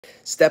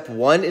Step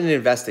one in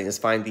investing is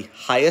find the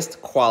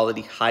highest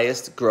quality,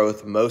 highest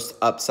growth, most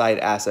upside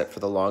asset for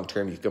the long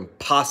term you can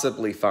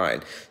possibly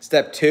find.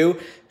 Step two,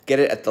 get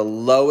it at the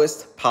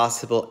lowest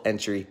possible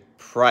entry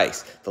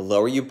price. The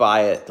lower you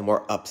buy it, the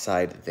more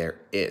upside there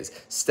is.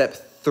 Step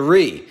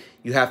three,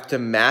 you have to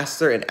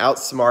master and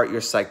outsmart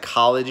your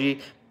psychology,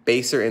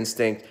 baser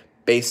instinct,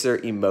 baser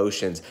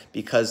emotions,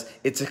 because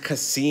it's a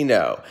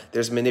casino.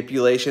 There's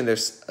manipulation,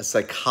 there's a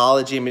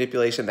psychology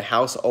manipulation. The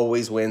house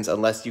always wins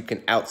unless you can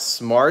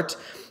outsmart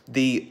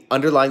the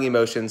underlying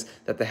emotions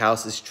that the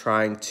house is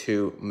trying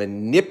to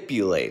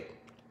manipulate.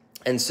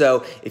 And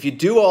so if you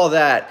do all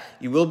that,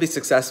 you will be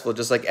successful,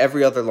 just like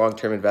every other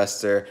long-term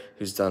investor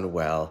who's done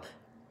well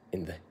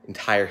in the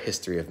entire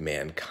history of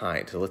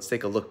mankind. So let's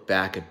take a look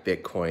back at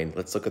Bitcoin.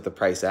 Let's look at the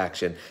price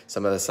action,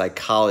 some of the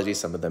psychology,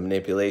 some of the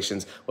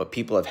manipulations, what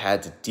people have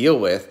had to deal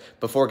with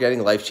before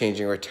getting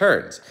life-changing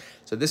returns.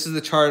 So this is the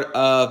chart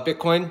of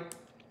Bitcoin.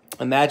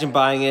 Imagine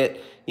buying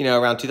it,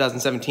 around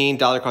 2017,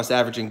 dollar cost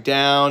averaging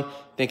down,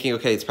 thinking,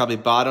 okay, it's probably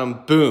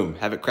bottom, boom,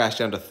 have it crash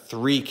down to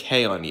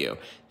 3K on you.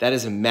 That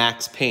is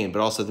max pain, but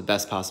also the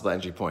best possible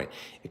entry point.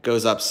 It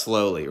goes up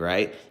slowly,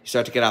 right? You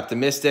start to get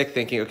optimistic,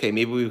 thinking, okay,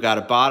 maybe we've got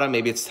a bottom,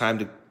 maybe it's time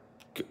to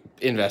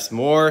invest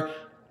more.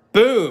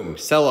 Boom,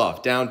 sell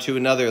off down to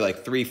another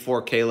like 3,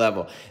 4K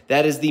level.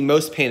 That is the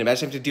most pain.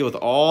 Imagine having to deal with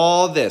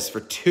all this for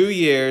 2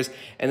 years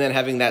and then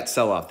having that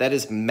sell off. That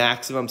is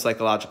maximum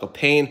psychological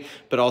pain,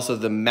 but also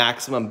the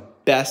maximum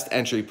best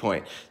entry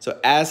point. So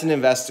as an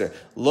investor,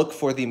 look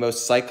for the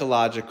most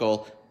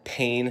psychological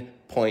pain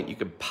point you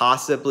could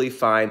possibly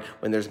find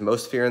when there's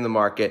most fear in the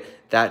market.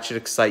 That should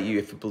excite you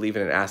if you believe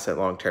in an asset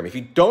long term. If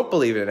you don't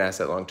believe in an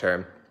asset long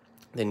term,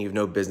 then you have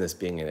no business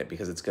being in it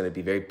because it's going to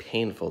be very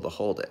painful to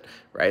hold it,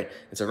 right?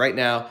 And so right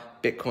now,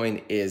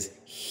 Bitcoin is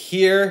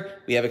here.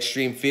 We have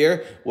extreme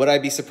fear. Would I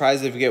be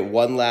surprised if we get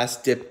one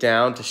last dip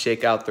down to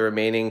shake out the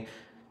remaining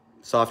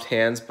soft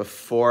hands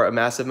before a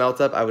massive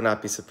melt up? I would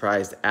not be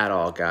surprised at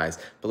all, guys.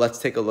 But let's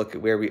take a look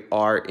at where we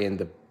are in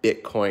the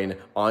Bitcoin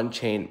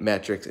on-chain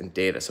metrics and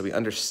data so we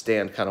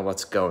understand kind of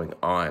what's going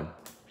on.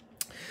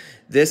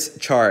 This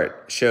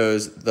chart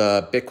shows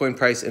the Bitcoin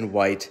price in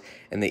white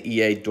and the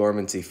EA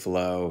dormancy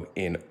flow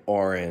in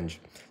orange.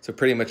 So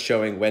pretty much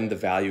showing when the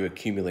value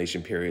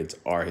accumulation periods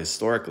are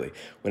historically.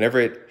 Whenever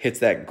it hits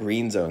that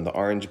green zone, the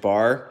orange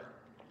bar,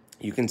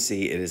 you can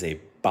see it is a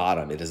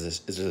bottom. It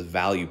is a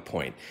value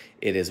point.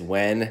 It is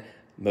when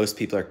most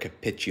people are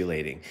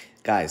capitulating.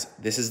 Guys,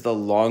 this is the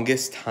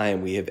longest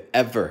time we have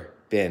ever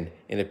been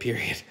in a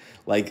period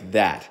like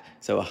that.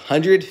 So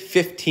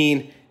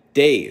 115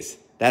 days,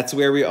 that's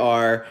where we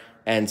are.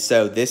 And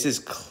so this is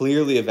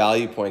clearly a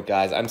value point,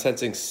 guys. I'm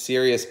sensing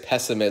serious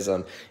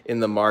pessimism in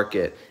the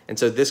market. And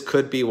so this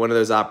could be one of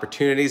those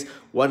opportunities.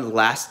 One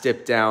last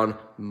dip down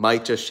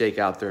might just shake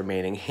out the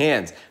remaining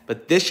hands.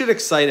 But this should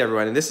excite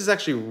everyone. And this is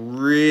actually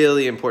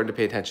really important to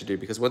pay attention to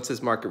because once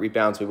this market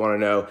rebounds, we want to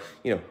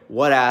know,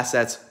 what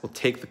assets will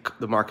take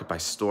the market by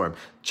storm.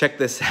 Check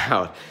this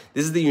out.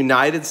 This is the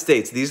United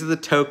States. These are the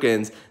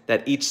tokens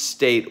that each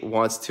state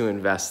wants to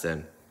invest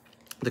in.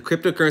 The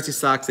cryptocurrency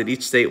stocks that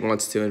each state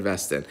wants to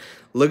invest in.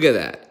 Look at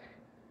that.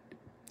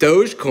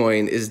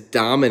 Dogecoin is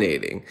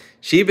dominating.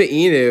 Shiba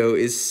Inu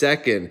is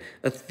second.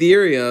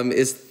 Ethereum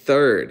is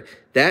third.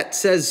 That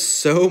says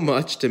so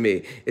much to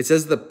me. It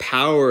says the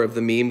power of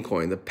the meme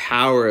coin, the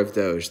power of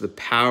Doge, the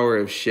power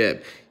of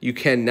SHIB. You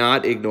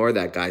cannot ignore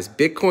that, guys.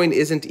 Bitcoin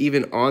isn't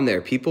even on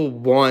there. People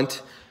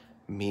want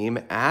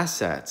meme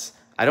assets.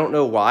 I don't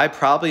know why.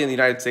 Probably in the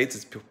United States,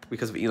 it's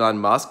because of Elon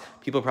Musk.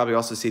 People probably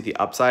also see the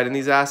upside in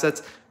these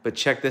assets. But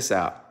check this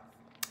out.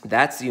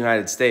 That's the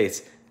United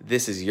States.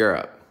 This is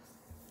Europe.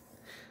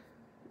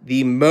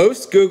 The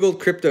most Googled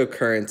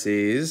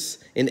cryptocurrencies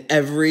in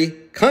every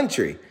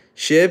country.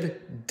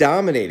 SHIB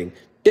dominating.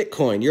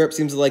 Bitcoin. Europe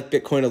seems to like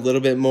Bitcoin a little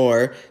bit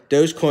more.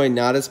 Dogecoin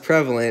not as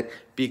prevalent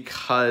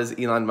because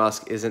Elon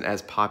Musk isn't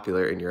as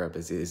popular in Europe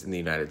as he is in the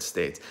United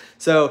States.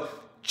 So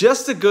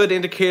just a good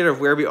indicator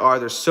of where we are.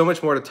 There's so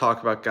much more to talk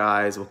about,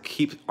 guys. We'll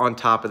keep on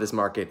top of this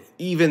market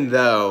even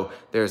though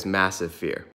there's massive fear.